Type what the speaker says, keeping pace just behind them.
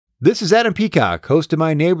This is Adam Peacock, host of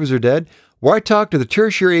My Neighbors Are Dead, where I talk to the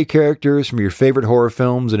tertiary characters from your favorite horror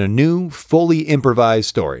films in a new, fully improvised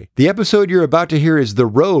story. The episode you're about to hear is The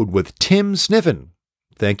Road with Tim Sniffen.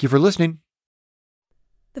 Thank you for listening.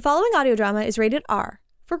 The following audio drama is rated R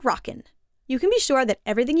for Rockin'. You can be sure that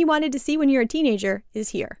everything you wanted to see when you're a teenager is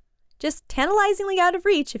here. Just tantalizingly out of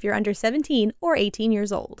reach if you're under 17 or 18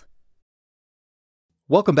 years old.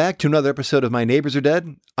 Welcome back to another episode of My Neighbors Are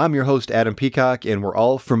Dead. I'm your host, Adam Peacock, and we're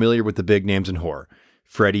all familiar with the big names in horror.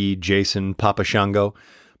 Freddy, Jason, Papa Shango.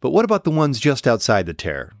 But what about the ones just outside the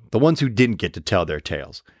tear? The ones who didn't get to tell their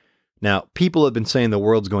tales? Now, people have been saying the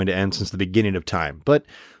world's going to end since the beginning of time, but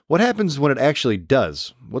what happens when it actually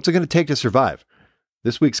does? What's it going to take to survive?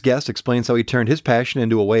 This week's guest explains how he turned his passion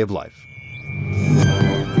into a way of life.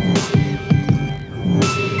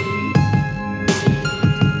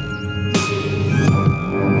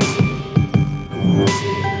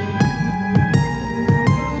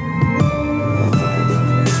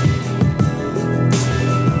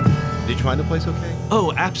 Did you find the place okay?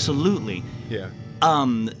 Oh, absolutely. Yeah.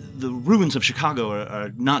 The ruins of Chicago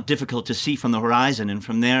are not difficult to see from the horizon, and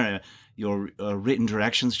from there, your written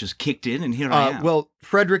directions just kicked in, and here I am. Well,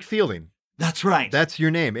 Frederick Fielding. That's right. That's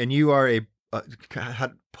your name, and you are a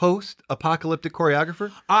post-apocalyptic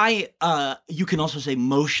choreographer? You can also say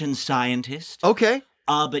motion scientist. Okay.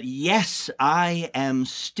 But yes, I am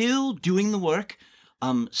still doing the work.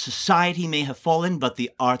 Society may have fallen, but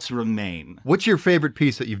the arts remain. What's your favorite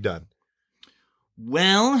piece that you've done?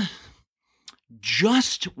 Well,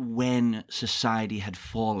 just when society had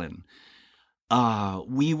fallen,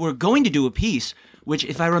 we were going to do a piece, which,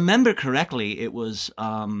 if I remember correctly, it was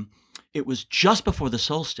just before the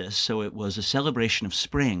solstice, so it was a celebration of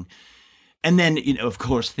spring. And then, of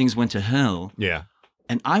course, things went to hell. Yeah.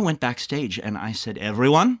 And I went backstage and I said,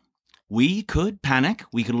 everyone, we could panic,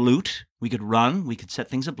 we could loot, we could run, we could set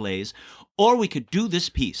things ablaze, or we could do this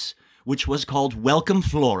piece, which was called Welcome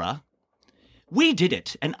Flora. We did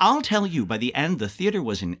it, and I'll tell you, by the end, the theater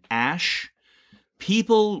was in ash.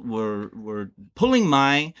 People were pulling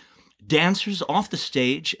my dancers off the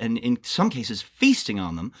stage, and in some cases feasting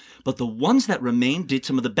on them, but the ones that remained did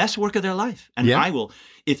some of the best work of their life. And yeah. I will,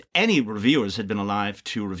 if any reviewers had been alive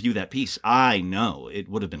to review that piece, I know it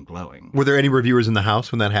would have been glowing. Were there any reviewers in the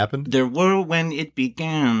house when that happened? There were when it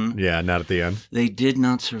began. Yeah, not at the end. They did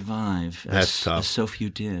not survive. That's tough. As so few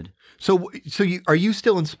did. So are you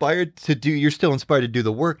still inspired to do? You're still inspired to do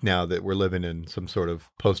the work now that we're living in some sort of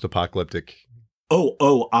post-apocalyptic.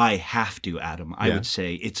 Oh, I have to, Adam. I would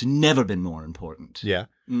say it's never been more important. Yeah.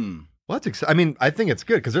 Well, that's exciting. I mean, I think it's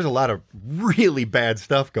good because there's a lot of really bad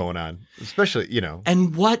stuff going on, especially,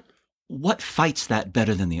 And what fights that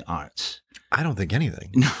better than the arts? I don't think anything.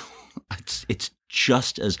 No, it's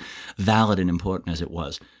just as valid and important as it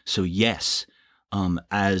was. So yes,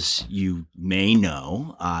 as you may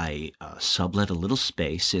know, I sublet a little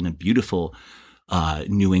space in a beautiful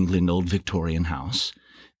New England old Victorian house.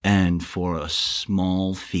 And for a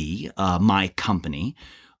small fee, my company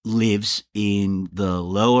lives in the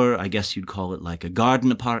lower, I guess you'd call it like a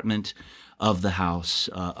garden apartment of the house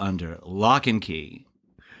under lock and key.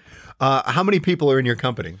 How many people are in your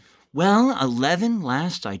company? Well, 11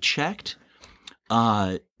 last I checked.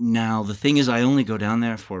 Now, the thing is, I only go down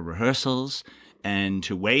there for rehearsals and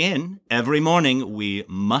to weigh in. Every morning, we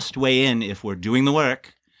must weigh in if we're doing the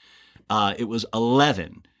work. It was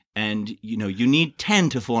 11. And, you need 10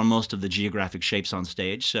 to form most of the geographic shapes on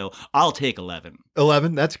stage, so I'll take 11.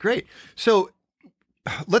 11? That's great. So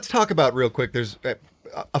let's talk about real quick. There's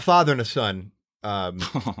a father and a son.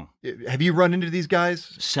 Have you run into these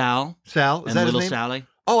guys? Sal. Is that his little name? Sally.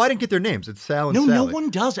 Oh, I didn't get their names. It's Sal and No, Sally. no one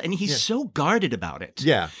does, and he's so guarded about it.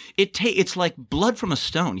 Yeah. It's like blood from a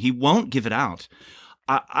stone. He won't give it out.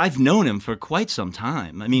 I've known him for quite some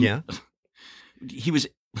time. I mean, he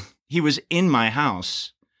was in my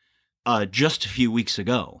house just a few weeks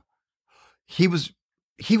ago. He was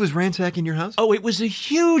ransacking your house? Oh, it was a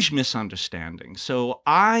huge misunderstanding. So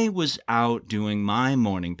I was out doing my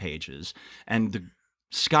morning pages, and the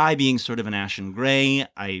sky being sort of an ashen gray,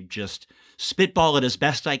 I just spitball it as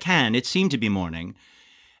best I can. It seemed to be morning.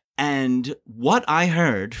 And what I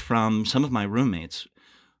heard from some of my roommates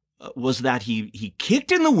was that he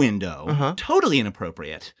kicked in the window, totally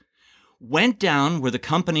inappropriate, went down where the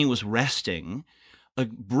company was resting,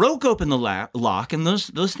 broke open the lock, and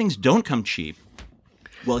those things don't come cheap.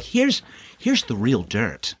 Well, here's the real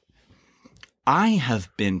dirt. I have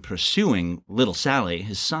been pursuing little Sally,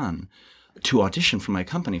 his son, to audition for my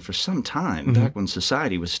company for some time, back when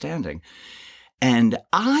society was standing. And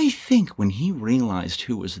I think when he realized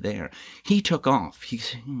who was there, he took off.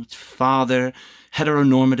 He's father,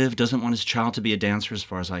 heteronormative, doesn't want his child to be a dancer as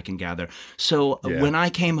far as I can gather. So when I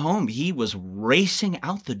came home, he was racing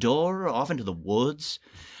out the door off into the woods.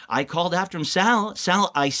 I called after him, Sal,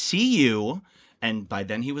 I see you. And by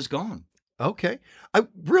then he was gone. Okay.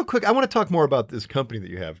 Real quick, I want to talk more about this company that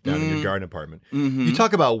you have down in your garden apartment. Mm-hmm. You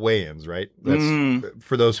talk about weigh-ins, right? That's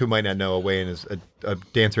for those who might not know, a weigh-in is a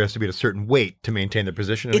dancer has to be at a certain weight to maintain their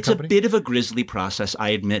position in a company. It's a bit of a grisly process, I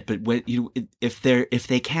admit, but if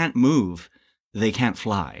they can't move, they can't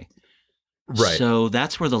fly. Right. So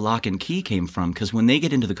that's where the lock and key came from, because when they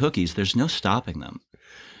get into the cookies, there's no stopping them.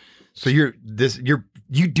 So you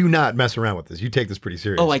do not mess around with this. You take this pretty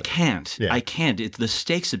seriously. Oh, I can't. Yeah. I can't. The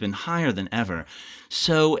stakes have been higher than ever.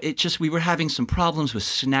 So we were having some problems with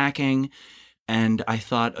snacking, and I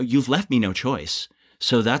thought, oh, you've left me no choice.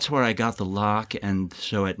 So that's where I got the lock, and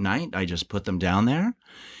so at night I just put them down there.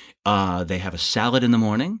 They have a salad in the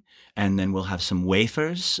morning, and then we'll have some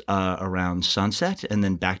wafers around sunset, and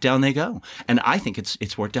then back down they go. And I think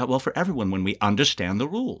it's worked out well for everyone when we understand the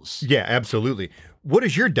rules. Yeah, absolutely. What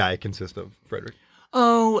does your diet consist of, Frederick?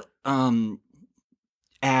 Oh,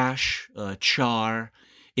 ash, char.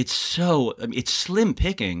 It's slim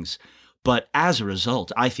pickings, but as a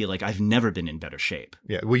result, I feel like I've never been in better shape.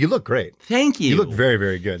 Yeah, well, you look great. Thank you. You look very,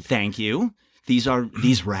 very good. Thank you.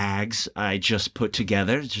 These rags I just put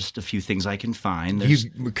together, just a few things I can find.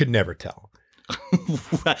 You could never tell.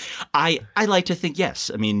 I like to think,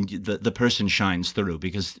 yes. I mean, the person shines through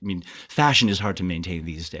because, I mean, fashion is hard to maintain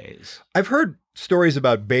these days. I've heard stories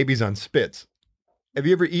about babies on spits. Have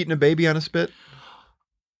you ever eaten a baby on a spit?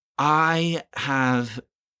 I have.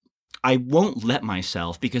 I won't let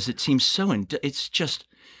myself because it seems it's just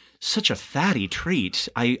such a fatty treat.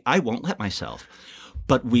 I won't let myself.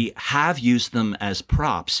 But we have used them as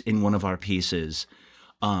props in one of our pieces,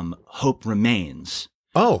 Hope Remains.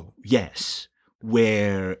 Oh. Yes.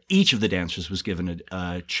 Where each of the dancers was given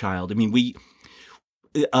a child. I mean, we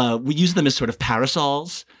use them as sort of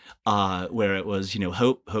parasols, where it was,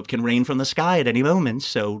 hope can rain from the sky at any moment,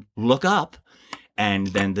 so look up. And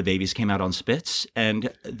then the babies came out on spits.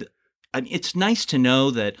 And it's nice to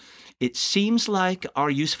know that it seems like our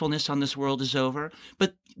usefulness on this world is over,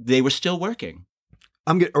 but they were still working.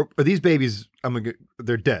 Are these babies?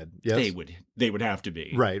 They're dead. Yes, they would have to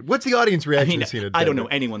be. Right. What's the audience reaction to seeing it? I don't know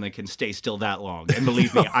anyone that can stay still that long. And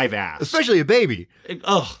believe me, I've asked. Especially a baby.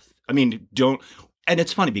 Oh, I mean, don't. And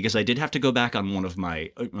it's funny because I did have to go back on one of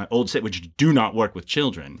my old set, which do not work with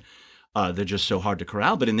children. They're just so hard to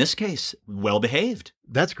corral. But in this case, well behaved.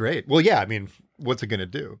 That's great. Well, yeah. I mean, what's it going to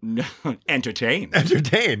do? Entertain.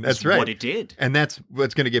 Entertain. That's right. What it did. And that's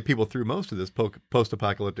what's going to get people through most of this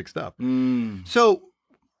post-apocalyptic stuff. So,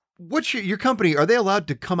 what's your company? Are they allowed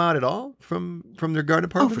to come out at all from their garden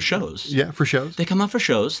apartment? Oh, for shows. Yeah, for shows. They come out for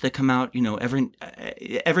shows. They come out, every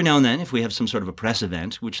now and then if we have some sort of a press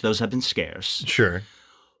event, which those have been scarce. Sure.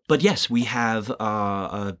 But yes, we have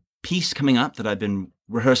a piece coming up that I've been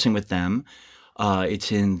rehearsing with them.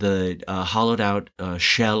 It's in the hollowed out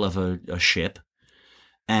shell of a ship,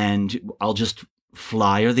 and I'll just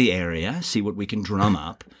flyer the area, see what we can drum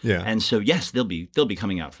up. Yeah. And so yes, they'll be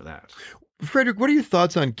coming out for that. Frederick, what are your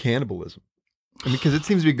thoughts on cannibalism? I mean, because it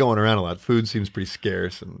seems to be going around a lot. Food seems pretty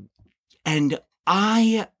scarce, and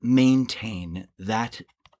I maintain that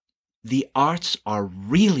the arts are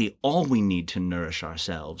really all we need to nourish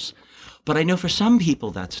ourselves. But I know for some people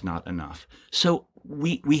that's not enough. So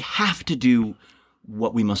we have to do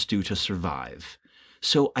what we must do to survive.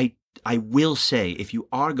 So I will say, if you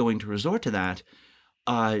are going to resort to that,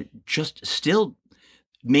 just still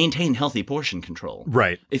maintain healthy portion control.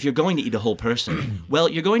 Right. If you're going to eat a whole person, well,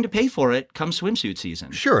 you're going to pay for it come swimsuit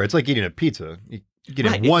season. Sure. It's like eating a pizza. You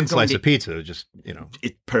get one slice of pizza, just,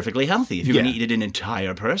 It's perfully healthy. If you're going to eat an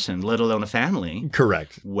entire person, let alone a family.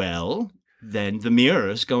 Correct. Well, then the mirror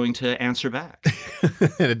is going to answer back.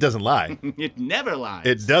 And it doesn't lie. It never lies.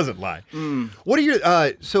 It doesn't lie. What are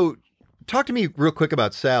your, so talk to me real quick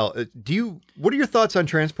about Sal. What are your thoughts on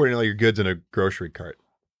transporting all your goods in a grocery cart?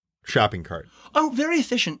 Shopping cart. Oh, very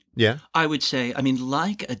efficient. Yeah. I would say. I mean,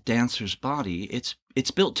 like a dancer's body,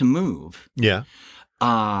 it's built to move. Yeah.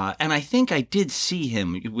 And I think I did see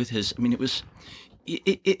him with his. I mean,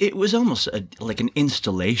 it was almost like an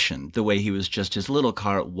installation. The way he was just his little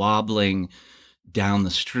cart wobbling down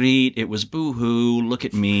the street. It was boo-hoo. Look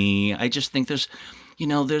at me. I just think there's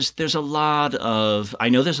a lot of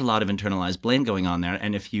internalized blame going on there.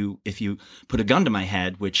 And if you put a gun to my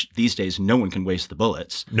head, which these days no one can waste the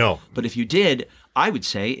bullets. No. But if you did, I would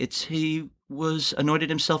say he was anointed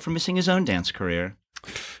himself for missing his own dance career.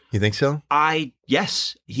 You think so?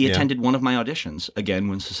 Yes, he Yeah. attended one of my auditions again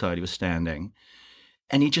when Society was standing.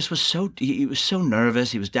 And he just was he was so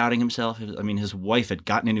nervous. He was doubting himself. His wife had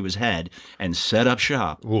gotten into his head and set up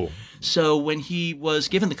shop. Ooh. So when he was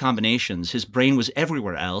given the combinations, his brain was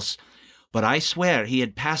everywhere else. But I swear he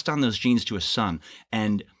had passed on those genes to his son.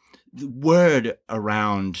 And the word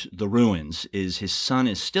around the ruins is his son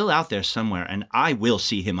is still out there somewhere, and I will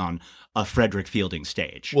see him on a Frederick Fielding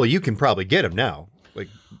stage. Well, you can probably get him now. Like,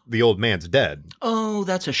 the old man's dead. Oh,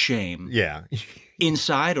 that's a shame. Yeah.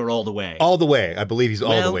 Inside or all the way? All the way. I believe he's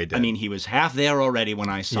all the way dead. I mean, he was half there already when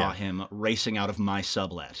I saw Yeah. him racing out of my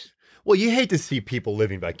sublet. Well, you hate to see people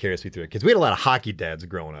living vicariously through it, because we had a lot of hockey dads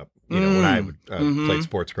growing up. You know, when I played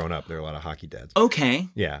sports growing up, there were a lot of hockey dads. Okay.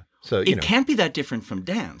 Yeah. So, you It know. can't be that different from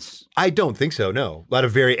dance. I don't think so, no. A lot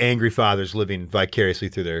of very angry fathers living vicariously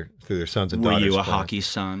through their sons and Were daughters. you a but hockey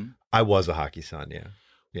son? I was a hockey son, yeah.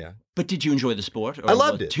 Yeah. But did you enjoy the sport? Or I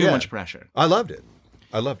loved was it, Too yeah. much pressure. I loved it.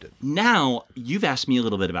 I loved it. Now, you've asked me a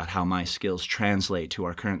little bit about how my skills translate to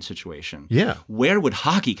our current situation. Yeah. Where would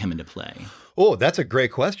hockey come into play? Oh, that's a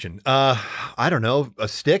great question. I don't know. A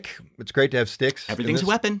stick. It's great to have sticks. in Everything's a this.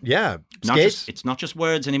 weapon. Yeah. Not Skates. it's not just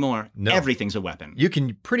words anymore. No. Everything's a weapon. You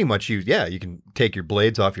can pretty much use, you can take your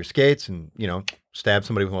blades off your skates and, stab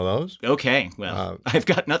somebody with one of those. Okay, well, I've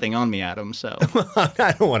got nothing on me, Adam, so.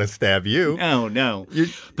 I don't want to stab you. Oh, no.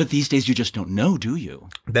 But these days you just don't know, do you?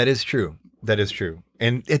 That is true. That is true.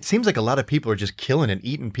 And it seems like a lot of people are just killing and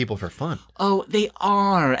eating people for fun. Oh, they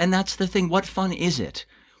are. And that's the thing. What fun is it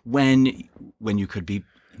when you could be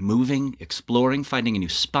moving, exploring, finding a new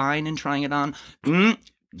spine and trying it on?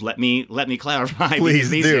 Let me clarify. Please because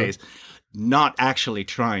these do. days, not actually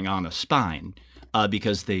trying on a spine.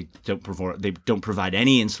 Because they don't provide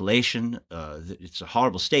any insulation. It's a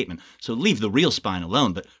horrible statement. So leave the real spine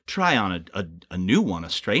alone, but try on a new one, a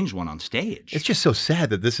strange one on stage. It's just so sad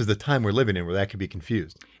that this is the time we're living in where that could be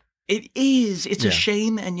confused. It is. It's Yeah. a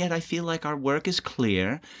shame, and yet I feel like our work is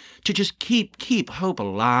clear to just keep hope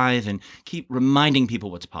alive and keep reminding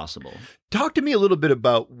people what's possible. Talk to me a little bit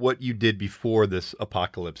about what you did before this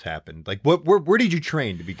apocalypse happened. Like, where did you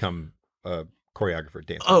train to become a choreographer,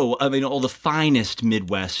 dancer? Oh, I mean, all the finest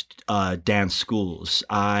Midwest dance schools.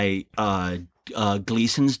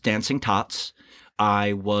 Gleason's Dancing Tots.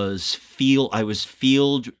 I was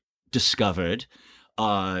field discovered,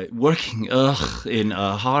 working in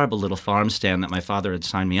a horrible little farm stand that my father had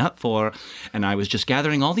signed me up for, and I was just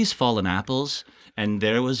gathering all these fallen apples, and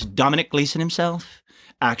there was Dominic Gleason himself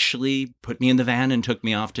actually put me in the van and took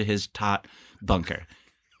me off to his tot bunker.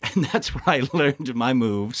 And that's where I learned my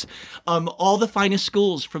moves. All the finest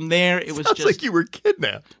schools. From there, it was Sounds just like you were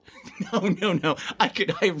kidnapped. no.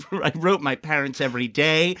 I wrote my parents every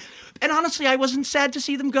day, and honestly, I wasn't sad to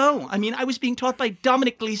see them go. I mean, I was being taught by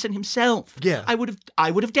Dominic Gleason himself. Yeah. I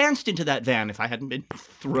would have danced into that van if I hadn't been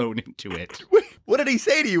thrown into it. Wait, what did he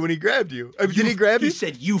say to you when he grabbed you? I mean, did he grab He you?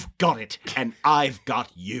 said, "You've got it, and I've got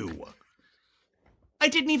you." I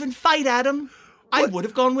didn't even fight, Adam. I would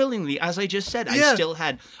have gone willingly, as I just said. Yeah.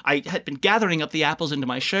 I had been gathering up the apples into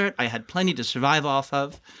my shirt. I had plenty to survive off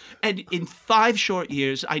of. And in 5 short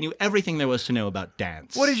years, I knew everything there was to know about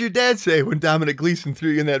dance. What did your dad say when Dominic Gleason threw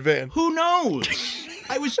you in that van? Who knows?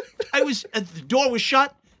 I was, the door was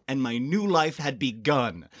shut and my new life had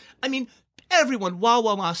begun. I mean, everyone,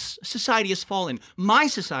 while society has fallen, my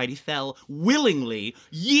society fell willingly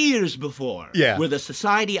years before. Yeah. Where the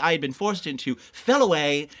society I had been forced into fell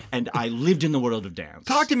away and I lived in the world of dance.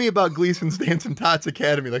 Talk to me about Gleason's Dance and Tots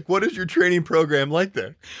Academy. Like, what is your training program like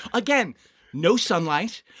there? Again, no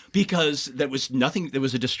sunlight because there was nothing. There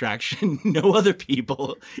was a distraction. No other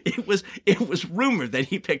people. It was rumored that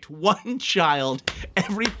he picked one child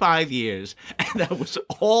every 5 years, and that was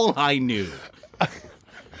all I knew.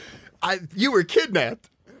 You were kidnapped.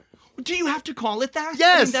 Do you have to call it that?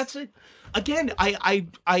 Yes. I mean, that's it. Again,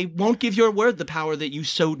 I won't give your word the power that you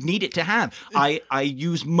so need it to have. I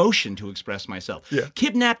use motion to express myself. Yeah.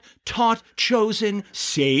 Kidnapped, taught, chosen,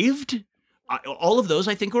 saved. All of those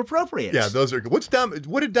I think are appropriate. Yeah, those are good.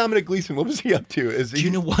 What did Dominic Gleason, what was he up to? Do you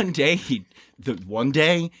know one day he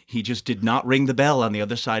just did not ring the bell on the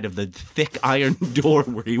other side of the thick iron door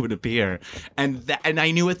where he would appear. And I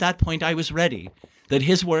knew at that point I was ready. That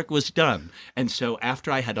his work was done. And so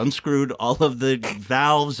after I had unscrewed all of the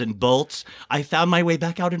valves and bolts, I found my way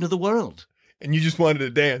back out into the world. And you just wanted to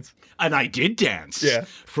dance. And I did dance. Yeah.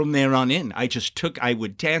 From there on in, I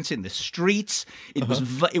would dance in the streets. It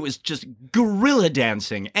was just guerrilla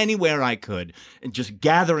dancing anywhere I could, and just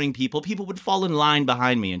gathering people. People would fall in line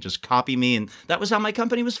behind me and just copy me, and that was how my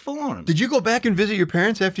company was formed. Did you go back and visit your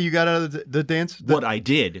parents after you got out of the dance? What I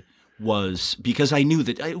did was because I knew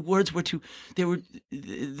that words were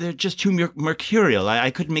they're just too mercurial.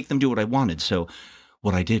 I couldn't make them do what I wanted. So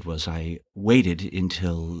what I did was I waited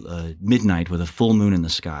until midnight with a full moon in the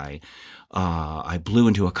sky. I blew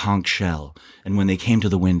into a conch shell, and when they came to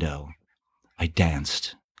the window, I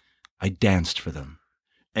danced. I danced for them.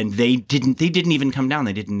 And they didn't even come down.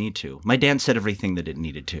 They didn't need to. My dance said everything that it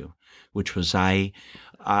needed to, which was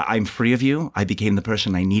I'm free of you. I became the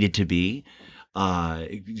person I needed to be.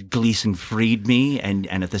 Gleason freed me and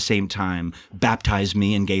at the same time baptized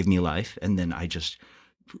me and gave me life. And then I just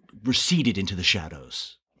receded into the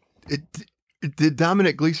shadows. Did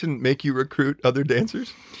Dominic Gleason make you recruit other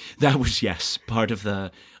dancers? That was, yes, part of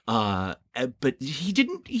the... but he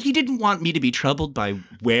didn't want me to be troubled by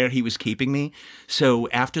where he was keeping me. So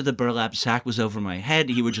after the burlap sack was over my head,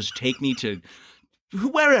 he would just take me to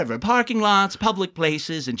wherever, parking lots, public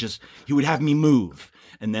places, and he would have me move.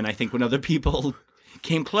 And then I think when other people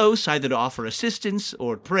came close, either to offer assistance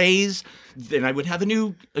or praise, then I would have a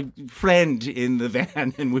new friend in the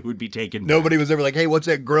van and we would be taken back. Nobody was ever like, hey, what's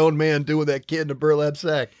that grown man doing with that kid in a burlap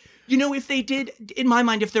sack? You know, if they did, in my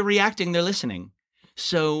mind, if they're reacting, they're listening.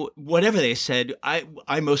 So whatever they said, I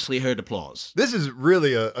mostly heard applause. This is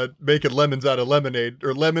really a making lemons out of lemonade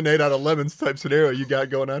or lemonade out of lemons type scenario you got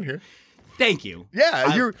going on here. Thank you.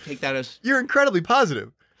 Yeah, take that as you're incredibly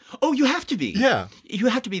positive. Oh, you have to be. Yeah. You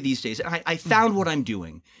have to be these days. I found what I'm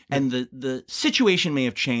doing. And the situation may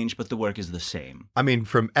have changed, but the work is the same. I mean,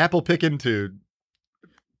 from apple picking to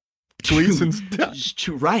tweets and stuff.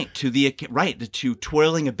 To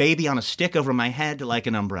twirling a baby on a stick over my head like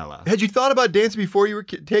an umbrella. Had you thought about dancing before you were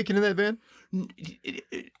taken in that van?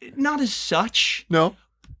 Not as such. No.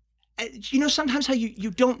 You know, sometimes how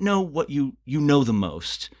you don't know what you know the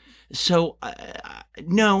most. So,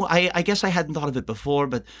 no, I guess I hadn't thought of it before,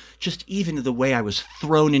 but just even the way I was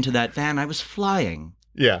thrown into that van, I was flying.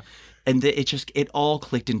 Yeah. And it all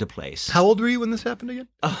clicked into place. How old were you when this happened again?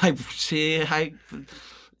 I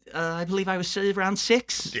believe I was around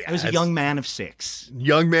 6. Yeah, I was a young man of 6.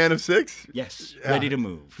 Young man of 6? Yes, ready to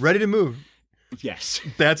move. Ready to move. Yes.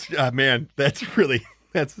 That's, man, that's really...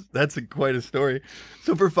 That's quite a story.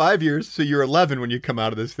 So for 5 years, so you're 11 when you come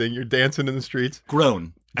out of this thing. You're dancing in the streets.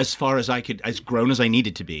 Grown as far as I could, as grown as I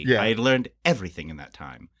needed to be. Yeah. I had learned everything in that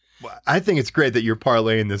time. Well, I think it's great that you're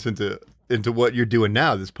parlaying this into what you're doing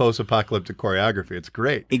now, this post-apocalyptic choreography. It's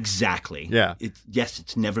great. Exactly. Yeah.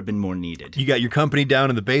 It's never been more needed. You got your company down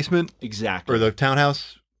in the basement? Exactly. Or the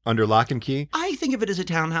townhouse under lock and key? I think of it as a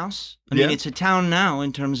townhouse. I mean, it's a town now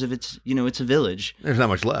in terms of it's a village. There's not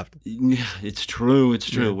much left. It's true. It's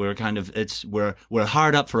true. Yeah. We're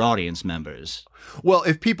hard up for audience members. Well,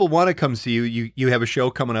 if people want to come see you have a show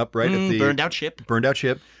coming up, right? At the Burned Out Ship. Burned Out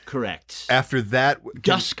Ship. Correct. After that,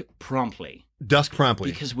 Dusk promptly. Dusk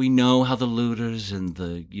promptly. Because we know how the looters and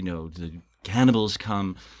the cannibals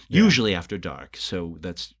come usually after dark. So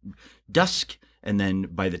that's dusk. And then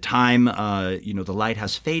by the time, the light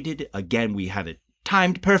has faded, again, we have it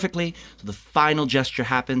timed perfectly. So the final gesture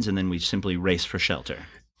happens, and then we simply race for shelter.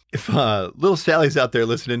 If little Sally's out there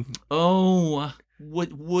listening. Oh,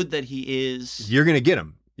 would that he is. You're going to get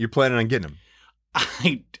him. You're planning on getting him.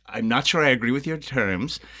 I'm not sure I agree with your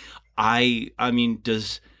terms. I mean,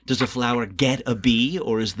 does a flower get a bee,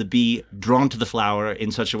 or is the bee drawn to the flower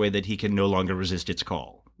in such a way that he can no longer resist its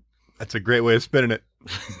call? That's a great way of spinning it.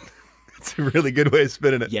 It's a really good way of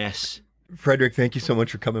spinning it. Yes. Frederick, thank you so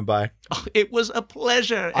much for coming by. Oh, it was a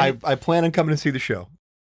pleasure. I plan on coming to see the show.